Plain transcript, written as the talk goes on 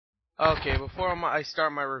Okay, before I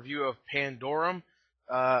start my review of Pandorum,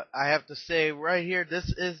 I have to say right here,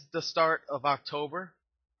 this is the start of October,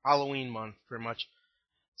 Halloween month, pretty much.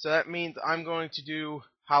 So that means I'm going to do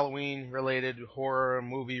Halloween-related horror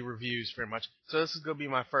movie reviews, pretty much. So this is going to be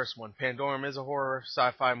my first one. Pandorum is a horror,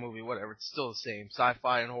 sci-fi movie, whatever. It's still the same.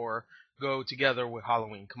 Sci-fi and horror go together with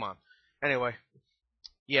Halloween. Come on. Anyway,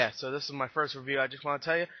 yeah, so this is my first review. I just want to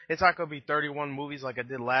tell you, it's not going to be 31 movies like I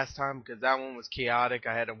did last time because that one was chaotic.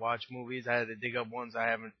 I had to watch movies. I had to dig up ones I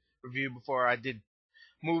haven't reviewed before. I did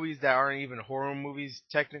movies that aren't even horror movies,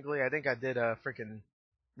 technically. I think I did a freaking.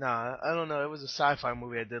 Nah, I don't know. It was a sci fi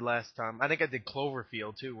movie I did last time. I think I did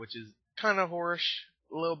Cloverfield, too, which is kind of horrorish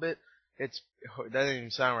a little bit. It's. That didn't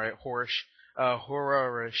even sound right. Horrorish.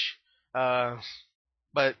 Horrorish. Uh,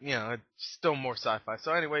 but it's still more sci-fi.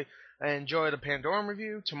 So anyway, I enjoyed the Pandorum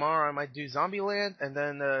review. Tomorrow I might do Zombieland, and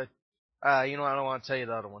then I don't want to tell you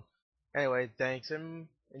the other one. Anyway, thanks and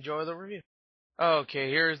enjoy the review. Okay,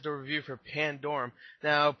 here's the review for Pandorum.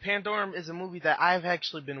 Now, Pandorum is a movie that I've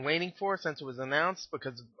actually been waiting for since it was announced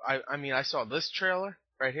because I saw this trailer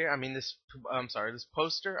right here. This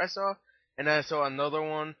poster I saw, and then I saw another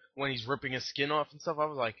one when he's ripping his skin off and stuff. I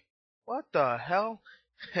was like, what the hell?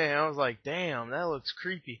 And I was like, damn, that looks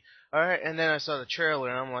creepy. Alright, and then I saw the trailer,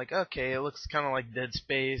 and I'm like, okay, it looks kind of like Dead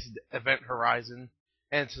Space, Event Horizon,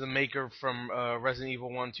 and it's the maker from Resident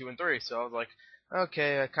Evil 1, 2, and 3. So I was like,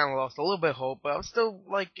 okay, I kind of lost a little bit of hope, but I was still,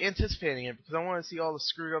 like, anticipating it, because I wanted to see all the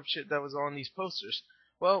screwed up shit that was on these posters.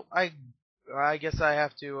 Well, I guess I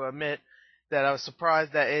have to admit that I was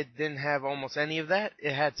surprised that it didn't have almost any of that.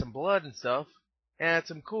 It had some blood and stuff, and it had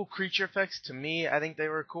some cool creature effects. To me, I think they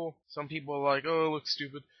were cool. Some people were like, oh, it looks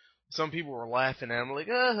stupid. Some people were laughing at them, like,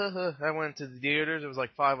 I went to the theaters. There was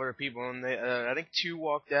like 5 other people, and I think 2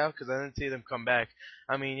 walked out because I didn't see them come back.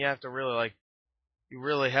 I mean, you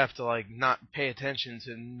really have to like not pay attention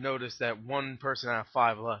to notice that 1 person out of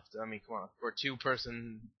 5 left. I mean, come on, or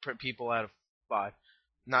people out of 5,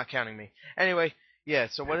 not counting me. Anyway, yeah.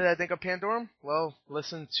 So what did I think of Pandorum? Well,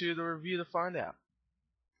 listen to the review to find out.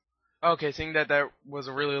 Okay, seeing that that was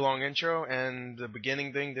a really long intro and the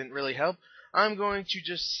beginning thing didn't really help, I'm going to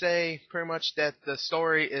just say pretty much that the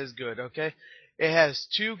story is good, okay? It has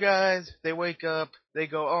 2 guys, they wake up, they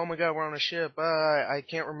go, oh my god, we're on a ship, I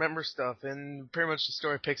can't remember stuff, and pretty much the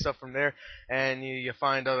story picks up from there, and you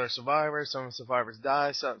find other survivors, some survivors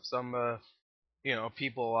die, some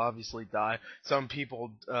people obviously die. Some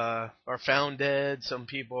people are found dead. Some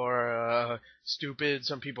people are stupid.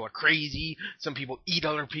 Some people are crazy. Some people eat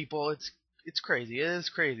other people. It's crazy. It is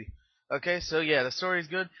crazy. Okay, so yeah, the story's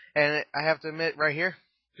good, and I have to admit right here,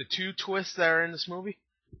 the 2 twists that are in this movie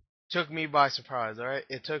took me by surprise. All right,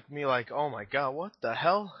 it took me like, oh my god, what the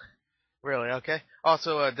hell? Really? Okay.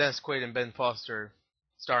 Also, Dennis Quaid and Ben Foster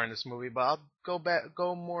star in this movie, but I'll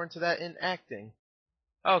go more into that in acting.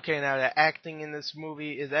 Okay, now the acting in this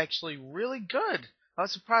movie is actually really good. I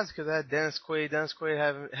was surprised because I had Dennis Quaid. Dennis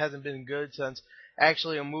Quaid hasn't been good since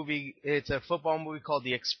actually a movie. It's a football movie called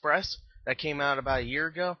The Express that came out about a year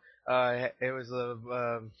ago. It was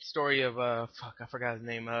a story of fuck, I forgot his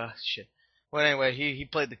name. Shit. Well, anyway, he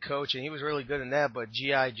played the coach and he was really good in that. But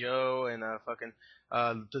G.I. Joe and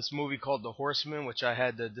this movie called The Horseman, which I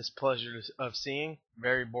had the displeasure of seeing.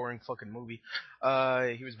 Very boring fucking movie.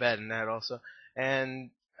 He was bad in that also.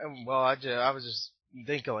 And well, I was just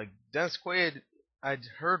thinking like Dennis Quaid, I'd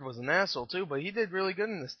heard was an asshole too, but he did really good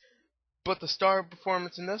in this. But the star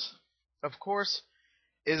performance in this, of course,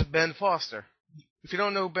 is Ben Foster. If you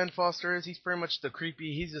don't know who Ben Foster is, he's pretty much the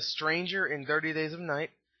creepy. He's a stranger in 30 Days of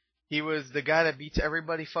Night. He was the guy that beats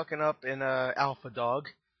everybody fucking up in Alpha Dog.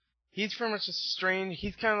 He's pretty much a strange.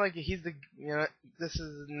 He's kind of like he's the this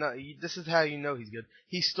is not this is how you know he's good.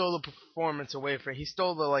 He stole the performance away from. He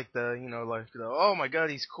stole the oh my god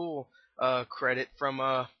he's cool credit from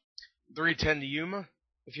 310 to Yuma.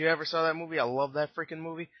 If you ever saw that movie, I love that freaking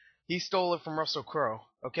movie. He stole it from Russell Crowe,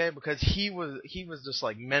 okay? Because he was just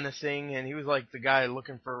like menacing, and he was like the guy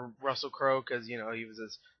looking for Russell Crowe because he was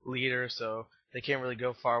his leader, so they can't really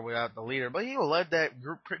go far without the leader. But he led that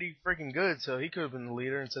group pretty freaking good, so he could have been the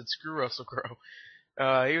leader and said screw Russell Crowe.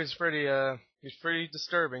 He was pretty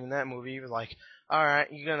disturbing in that movie. He was like, all right,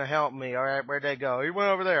 you're gonna help me. All right, where'd they go? He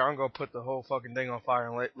went over there. I'm gonna put the whole fucking thing on fire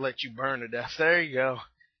and let you burn to death. There you go.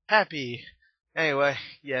 Happy. Anyway,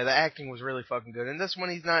 yeah, the acting was really fucking good. And this one,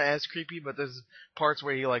 he's not as creepy, but there's parts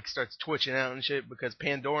where he like starts twitching out and shit because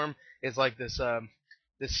Pandorum is like this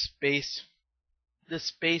space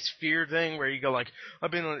fear thing where you go like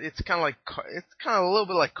it's kind of like it's kind of a little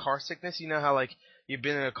bit like car sickness. You know how like you've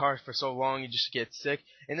been in a car for so long you just get sick.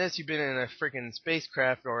 And this you've been in a freaking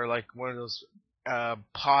spacecraft or like one of those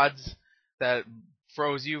pods that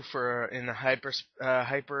froze you for in a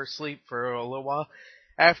hyper sleep for a little while.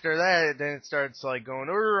 After that, then it starts like going,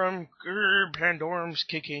 Pandorum's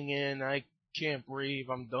kicking in. I can't breathe.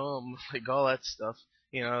 I'm dumb. Like all that stuff.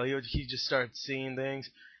 He just starts seeing things.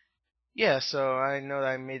 Yeah, so I know that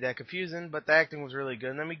I made that confusing, but the acting was really good.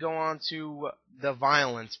 And then we go on to the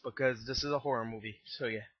violence because this is a horror movie. So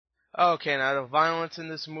yeah. Okay, now the violence in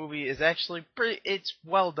this movie is actually it's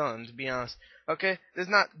well done, to be honest. Okay? There's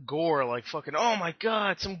not gore like fucking, oh my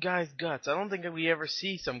god, some guy's guts. I don't think that we ever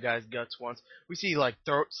see some guy's guts once. We see like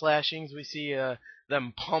throat slashings, we see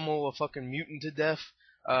them pummel a fucking mutant to death,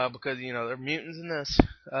 because, they're mutants in this.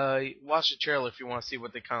 Watch the trailer if you want to see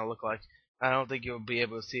what they kind of look like. I don't think you'll be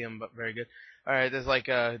able to see them, but very good. Alright, there's like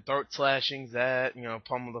throat slashings that,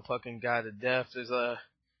 pummel the fucking guy to death. There's a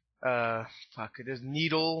uh, there's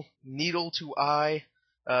needle to eye.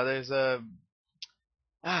 There's a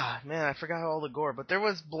man, I forgot all the gore, but there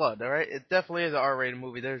was blood. All right, it definitely is an R-rated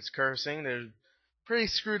movie. There's cursing. There's pretty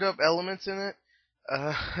screwed up elements in it.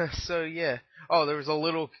 So yeah. Oh, there's a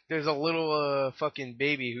little fucking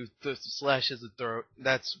baby who slashes the throat.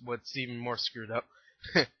 That's what's even more screwed up.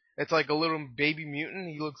 It's like a little baby mutant.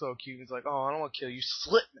 He looks all cute. He's like, oh, I don't want to kill you.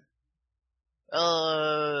 Slit me.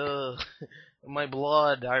 My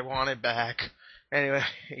blood, I want it back. Anyway,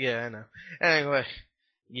 yeah, I know. Anyway,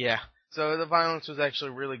 yeah. So the violence was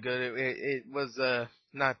actually really good. It was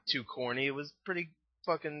not too corny. It was pretty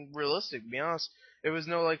fucking realistic, to be honest. There was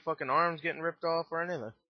no like fucking arms getting ripped off or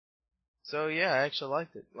anything. So yeah, I actually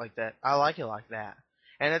liked it like that. I like it like that.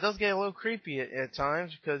 And it does get a little creepy at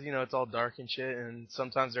times because it's all dark and shit, and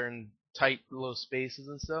sometimes they're in tight little spaces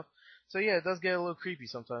and stuff. So yeah, it does get a little creepy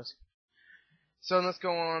sometimes. So let's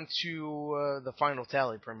go on to the final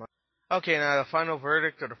tally, pretty much. Okay, now the final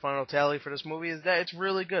verdict or the final tally for this movie is that it's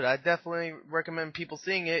really good. I definitely recommend people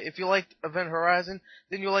seeing it. If you liked Event Horizon,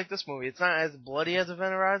 then you'll like this movie. It's not as bloody as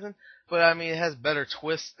Event Horizon, but I mean it has better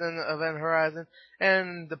twists than Event Horizon.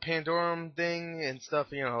 And the Pandorum thing and stuff,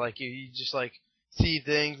 like you just like see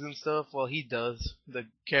things and stuff. Well, he does, the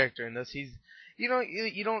character in this. You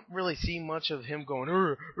don't really see much of him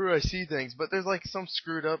going, I see things, but there's like some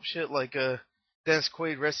screwed up shit like Dennis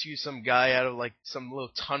Quaid rescues some guy out of like some little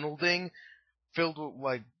tunnel thing filled with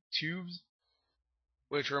like tubes,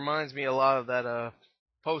 which reminds me a lot of that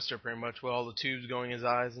poster pretty much with all the tubes going in his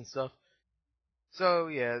eyes and stuff. So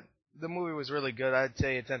yeah, the movie was really good. I'd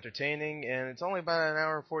say it's entertaining and it's only about an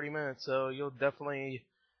hour and 40 minutes, so you'll definitely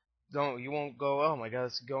you won't go, oh my god,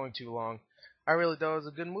 it's going too long. I really thought it was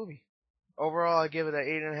a good movie. Overall, I give it an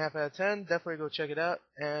 8.5 out of 10. Definitely go check it out.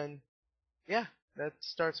 And yeah, that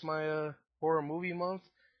starts my horror movie month.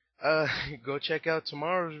 Uh, go check out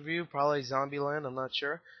tomorrow's review, probably Zombieland, I'm not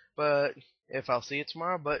sure. But if I'll see it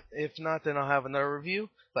tomorrow, but if not, then I'll have another review.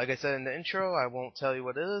 Like I said in the intro, I won't tell you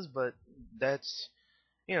what it is, but that's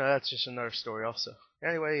just another story also.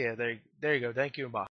 Anyway, yeah, there you go. Thank you and bye.